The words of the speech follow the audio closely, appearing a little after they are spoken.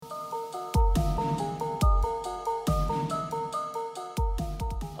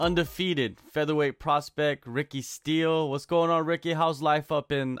undefeated featherweight prospect Ricky Steele. What's going on, Ricky? How's life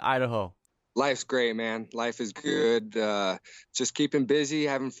up in Idaho? Life's great, man. Life is good. Just keeping busy,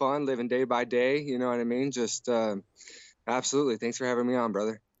 having fun, living day by day. You know what I mean? Just absolutely. Thanks for having me on,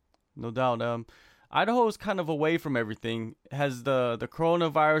 brother. No doubt. Idaho is kind of away from everything. Has the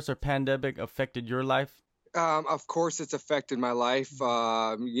coronavirus or pandemic affected your life? Of course, it's affected my life.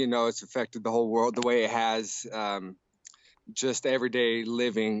 It's affected the whole world the way it has. Just everyday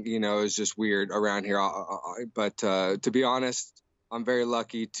living, is just weird around here. But to be honest, I'm very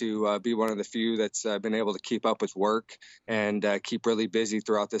lucky to be one of the few that's been able to keep up with work and keep really busy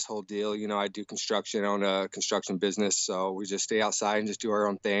throughout this whole deal. I do construction, own a construction business, so we just stay outside and just do our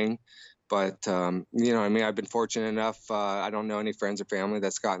own thing. But I've been fortunate enough. I don't know any friends or family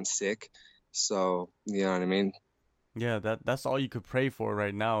that's gotten sick, so you know what I mean. Yeah, that's all you could pray for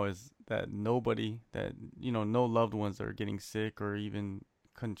right now is that nobody that no loved ones are getting sick or even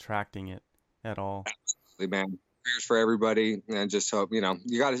contracting it at all. Absolutely, man. Prayers for everybody, and just hope you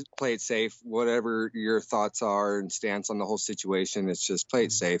got to play it safe. Whatever your thoughts are and stance on the whole situation, it's just play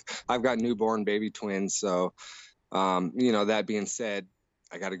it safe. I've got newborn baby twins, so that being said,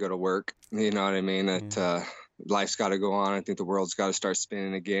 I got to go to work. You know what I mean? Yeah. Life's got to go on. I think the world's got to start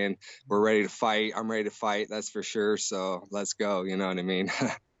spinning again. We're ready to fight. I'm ready to fight. That's for sure. So let's go. You know what I mean?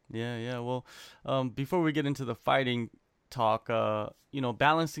 Yeah, yeah. Well, before we get into the fighting talk,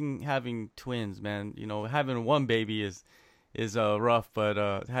 balancing having twins, man. Having one baby is rough,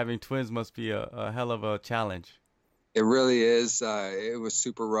 but having twins must be a hell of a challenge. It really is. It was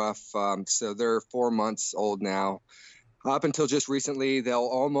super rough. So they're 4 months old now. Up until just recently, they'll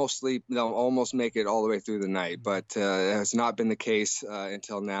almost make it all the way through the night, but it has not been the case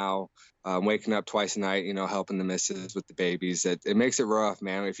until now. Waking up twice a night, helping the missus with the babies. It makes it rough,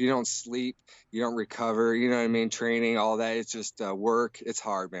 man. If you don't sleep, you don't recover. You know what I mean? Training, all that. It's just work. It's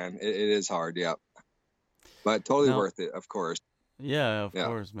hard, man. It is hard, yeah. But totally Now, worth it, of course. yeah, of Yeah.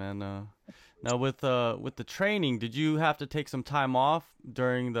 course, man. Now with the training, did you have to take some time off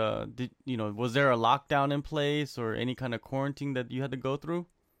during was there a lockdown in place or any kind of quarantine that you had to go through?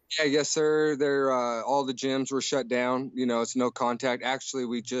 Yeah, yes, sir. All the gyms were shut down. It's no contact. Actually,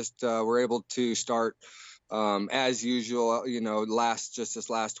 we just were able to start as usual. This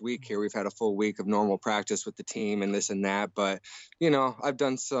last week here, we've had a full week of normal practice with the team and this and that. But I've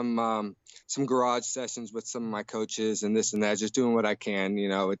done some garage sessions with some of my coaches and this and that, just doing what I can.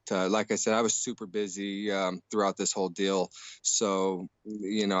 Like I said, I was super busy throughout this whole deal, so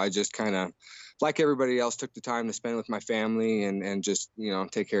I just kind of like everybody else took the time to spend with my family and just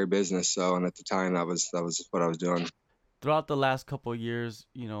take care of business. So, and at the time that was what I was doing. Throughout the last couple of years,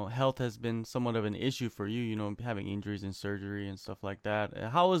 health has been somewhat of an issue for you, having injuries and surgery and stuff like that.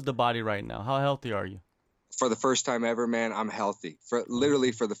 How is the body right now? How healthy are you? For the first time ever, man, I'm healthy. For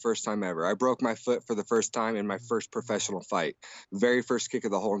literally for the first time ever, I broke my foot for the first time in my first professional fight. Very first kick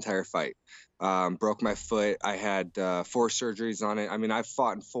of the whole entire fight. Broke my foot. I had 4 surgeries on it. I mean, I've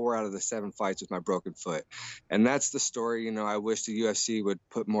fought in 4 out of the 7 fights with my broken foot, and that's the story. I wish the UFC would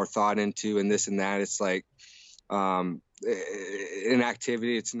put more thought into and this and that. It's like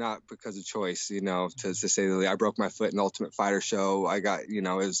inactivity. It's not because of choice, to say the least. I broke my foot in the Ultimate Fighter show. I got, it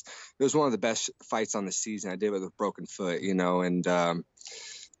was one of the best fights on the season. I did it with a broken foot,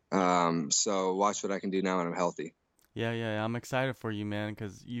 so watch what I can do now when I'm healthy. Yeah, yeah, yeah. I'm excited for you, man,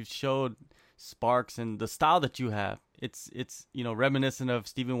 because you've showed sparks and the style that you have. It's reminiscent of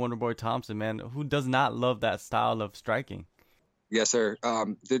Stephen Wonderboy Thompson, man. Who does not love that style of striking? Yes, sir.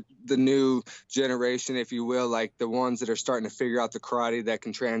 The new generation, if you will, like the ones that are starting to figure out the karate that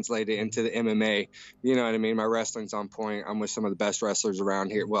can translate it into the MMA. You know what I mean? My wrestling's on point. I'm with some of the best wrestlers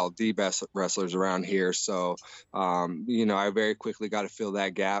around here. Well, the best wrestlers around here. So, I very quickly got to fill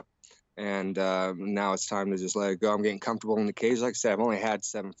that gap. And now it's time to just let it go. I'm getting comfortable in the cage. Like I said, I've only had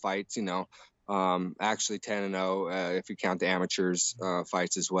 7 fights. Actually 10-0 if you count the amateurs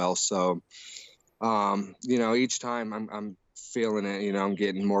fights as well. So, each time I'm feeling it. I'm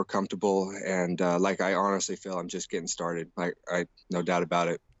getting more comfortable, and like I honestly feel I'm just getting started. I no doubt about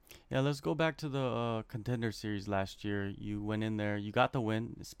it. Yeah, let's go back to the Contender Series last year. You went in there, you got the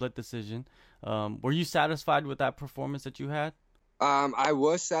win, split decision. Were you satisfied with that performance that you had? I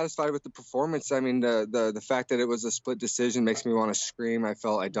was satisfied with the performance. I mean, the fact that it was a split decision makes me want to scream. I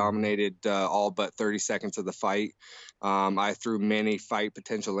felt I dominated all but 30 seconds of the fight. I threw many fight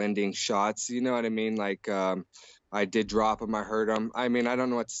potential ending shots. You know what I mean? Like, I did drop him. I hurt him. I mean, I don't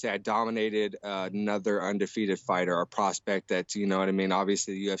know what to say. I dominated another undefeated fighter, a prospect that, you know what I mean?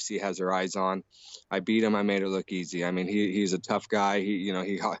 Obviously, the UFC has their eyes on. I beat him. I made it look easy. I mean, he's a tough guy.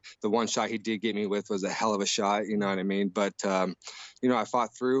 The one shot he did get me with was a hell of a shot. You know what I mean? But, I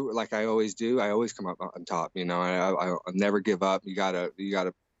fought through like I always do. I always come up on top. I'll never give up. You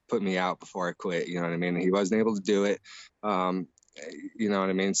gotta put me out before I quit. You know what I mean? And he wasn't able to do it. You know what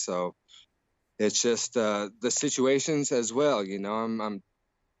I mean? So it's just the situations as well. I'm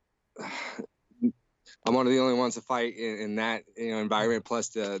one of the only ones to fight in that environment, plus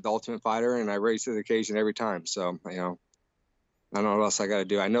the Ultimate Fighter, and I raise to the occasion every time. So I don't know what else I got to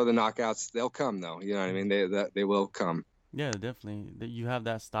do. I know the knockouts, they'll come though. You know what I mean? They will come. Yeah, definitely. You have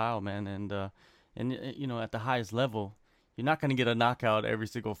that style, man, and at the highest level, you're not gonna get a knockout every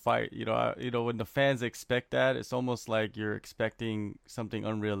single fight. When the fans expect that, it's almost like you're expecting something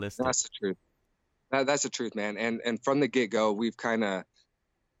unrealistic. That's the truth. That's the truth, man. And from the get-go, we've kind of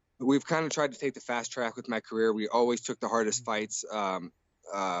tried to take the fast track with my career. We always took the hardest fights.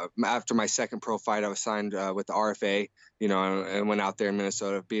 After my second pro fight, I was signed with the RFA, and went out there in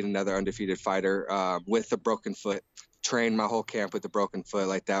Minnesota, beat another undefeated fighter with a broken foot. Trained my whole camp with a broken foot.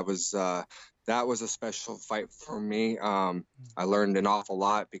 Like that was a special fight for me. I learned an awful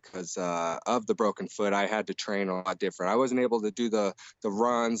lot because of the broken foot. I had to train a lot different. I wasn't able to do the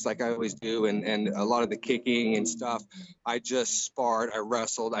runs like I always do, and a lot of the kicking and stuff. I just sparred, I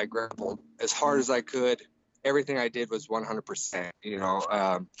wrestled, I grappled as hard as I could. Everything I did was 100%,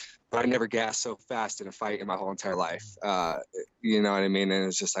 but I never gassed so fast in a fight in my whole entire life. You know what I mean? And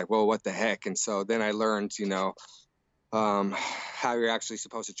it's just like, well, what the heck? And so then I learned, how you're actually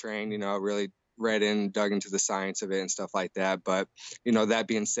supposed to train, really read in, dug into the science of it and stuff like that. But, that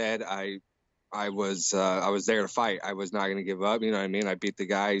being said, I was there to fight. I was not going to give up. You know what I mean? I beat the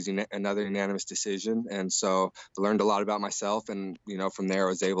guy. He's another unanimous decision. And so I learned a lot about myself. And, from there I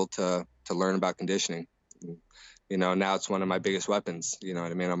was able to learn about conditioning. Now it's one of my biggest weapons. You know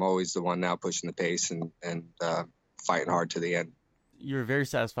what I mean? I'm always the one now pushing the pace and fighting hard to the end. You're very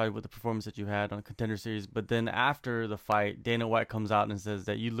satisfied with the performance that you had on Contender Series, but then after the fight, Dana White comes out and says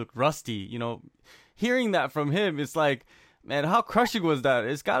that you look rusty. Hearing that from him, it's like, man, how crushing was that?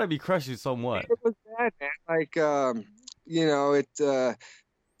 It's got to be crushing somewhat. It was bad, man. Like,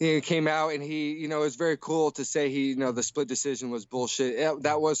 he came out and he, it was very cool to say the split decision was bullshit.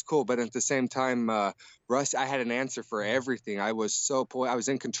 That was cool, but at the same time, Russ, I had an answer for everything. I was I was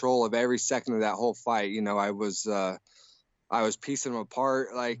in control of every second of that whole fight. I was piecing them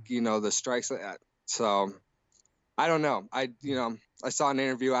apart, like, the strikes. So I don't know. I saw an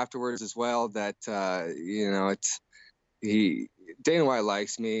interview afterwards as well that, Dana White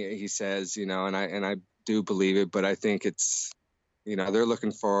likes me, he says, and I do believe it, but I think it's, they're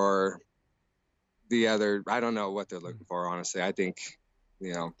looking for the other, I don't know what they're looking for, honestly. I think,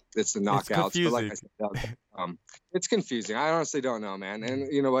 it's the knockouts. But like I said, it's confusing. I honestly don't know, man.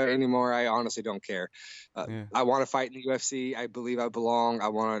 And you know what? Anymore, I honestly don't care. I want to fight in the UFC. I believe I belong. I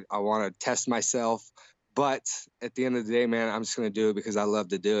want to test myself. But at the end of the day, man, I'm just gonna do it because I love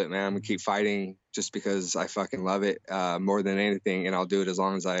to do it, man. I'm gonna keep fighting just because I fucking love it more than anything, and I'll do it as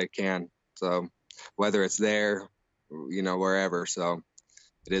long as I can. So whether it's there, wherever. So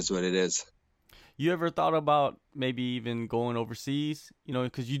it is what it is. You ever thought about maybe even going overseas?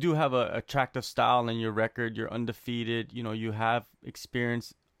 Because you do have a attractive style in your record. You're undefeated. You have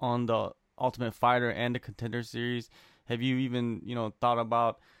experience on the Ultimate Fighter and the Contender Series. Have you even, thought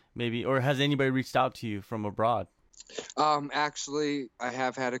about maybe, or has anybody reached out to you from abroad? Actually, I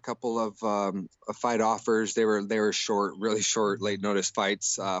have had a couple of fight offers. They were short, really short, late notice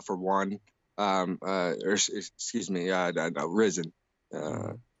fights for one. Risen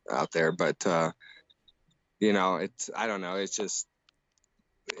out there, but it's, I don't know, it's just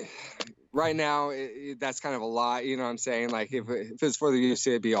right now that's kind of a lot, you know what I'm saying? Like if it's for the UFC,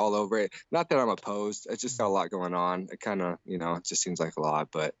 it'd be all over it. Not that I'm opposed, it's just got a lot going on. It kind of, it just seems like a lot,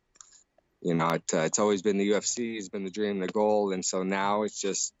 but it's always been the UFC, it's been the dream, the goal, and so now it's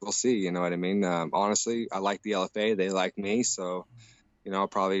just, we'll see, you know what I mean? Honestly, I like the LFA, they like me, so I'll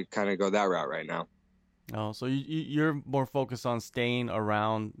probably kind of go that route right now. Oh, so you're more focused on staying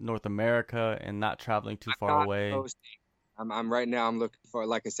around North America and not traveling too far away. I'm right now. I'm looking for,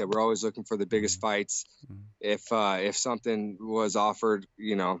 like I said, we're always looking for the biggest fights. If something was offered,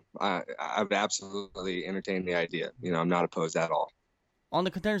 I would absolutely entertain the idea. I'm not opposed at all. On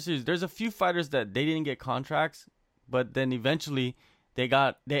the Contender Series, there's a few fighters that they didn't get contracts, but then eventually they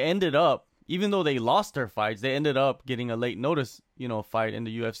ended up, even though they lost their fights, they ended up getting a late notice, fight in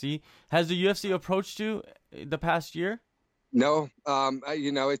the UFC. Has the UFC approached you the past year? No.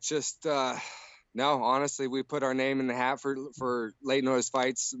 It's just, No, honestly, we put our name in the hat for late notice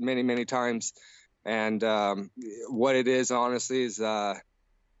fights many times, and what it is honestly is the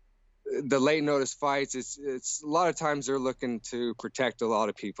late notice fights. It's a lot of times they're looking to protect a lot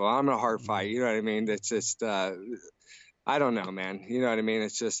of people. I'm in a hard fight, you know what I mean? It's just I don't know, man. You know what I mean?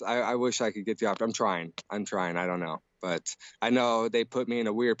 It's just I wish I could get the opportunity. I'm trying. I don't know, but I know they put me in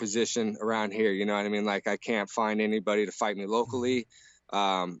a weird position around here. You know what I mean? Like I can't find anybody to fight me locally.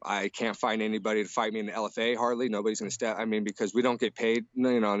 I can't find anybody to fight me in the LFA. Hardly nobody's gonna step. I mean, because we don't get paid.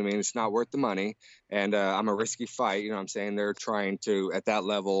 You know what I mean? It's not worth the money, and I'm a risky fight. You know what I'm saying? They're trying to at that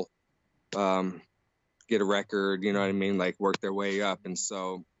level get a record. You know what I mean? Like work their way up, and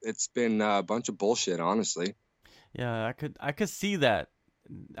so it's been a bunch of bullshit, honestly. Yeah, I could see that.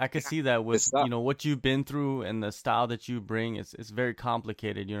 I could see that with what you've been through and the style that you bring. It's very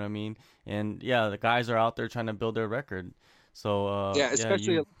complicated. You know what I mean? And yeah, the guys are out there trying to build their record. So yeah,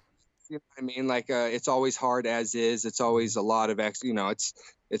 especially you know what I mean? Like it's always hard as is. It's always a lot of you know,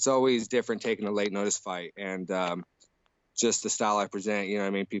 it's always different taking a late notice fight, and just the style I present. You know what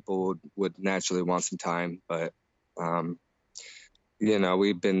I mean? People would naturally want some time, but you know,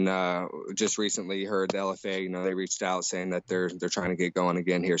 we've been just recently heard the LFA. You know, they reached out saying that they're trying to get going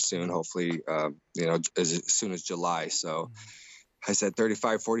again here soon. Hopefully, you know, as soon as July. So I said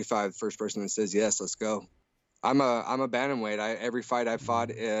 35, 45. The first person that says yes, let's go. I'm a bantamweight. Every fight I've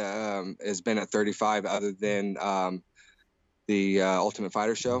fought has been at 35, other than the Ultimate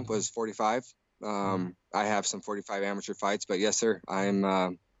Fighter show was 45. I have some 45 amateur fights, but yes, sir, I'm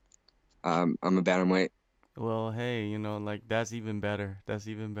a bantamweight. Well, hey, you know, like that's even better. That's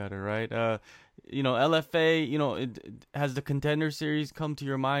even better, right? You know, LFA, you know, has the Contender Series come to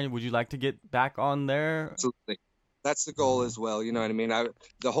your mind? Would you like to get back on there? Absolutely. That's the goal as well. You know what I mean?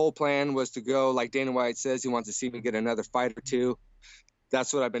 The whole plan was to go, like Dana White says, he wants to see me get another fight or two.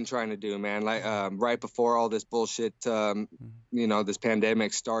 That's what I've been trying to do, man. Like right before all this bullshit, you know, this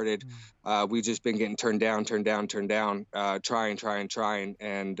pandemic started, we just been getting turned down, trying,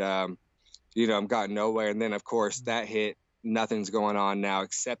 and you know, I've gotten nowhere. And then, of course, that hit. Nothing's going on now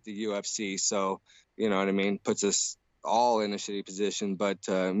except the UFC. So, you know what I mean? Puts us all in a shitty position, but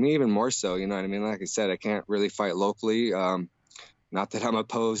me even more so. You know what I mean? Like I said, I can't really fight locally. Not that I'm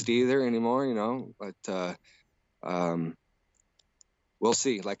opposed either anymore, you know, but we'll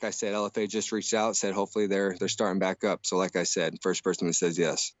see. Like I said, LFA just reached out, said hopefully they're starting back up. So, like I said, first person that says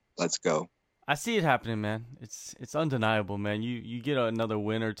yes, let's go. I see it happening, man. It's undeniable, man. You get another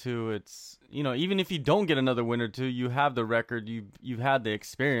win or two. It's, you know, even if you don't get another win or two, you have the record. You've had the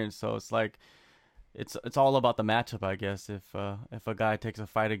experience. So it's like it's all about the matchup, I guess. If a guy takes a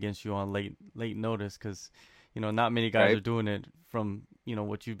fight against you on late notice, because you know not many guys are doing it from, you know,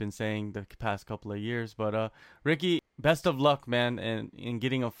 what you've been saying the past couple of years. But Ricky, best of luck, man, and in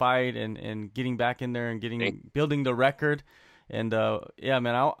getting a fight and getting back in there and building the record. And yeah,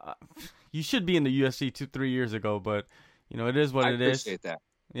 man, you should be in the UFC 2-3 years ago, but you know it is what it is. I appreciate that.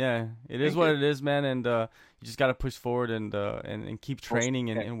 Yeah, it is what it is, man, and you just got to push forward and keep training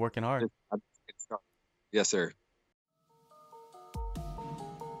and working hard. Yes, sir.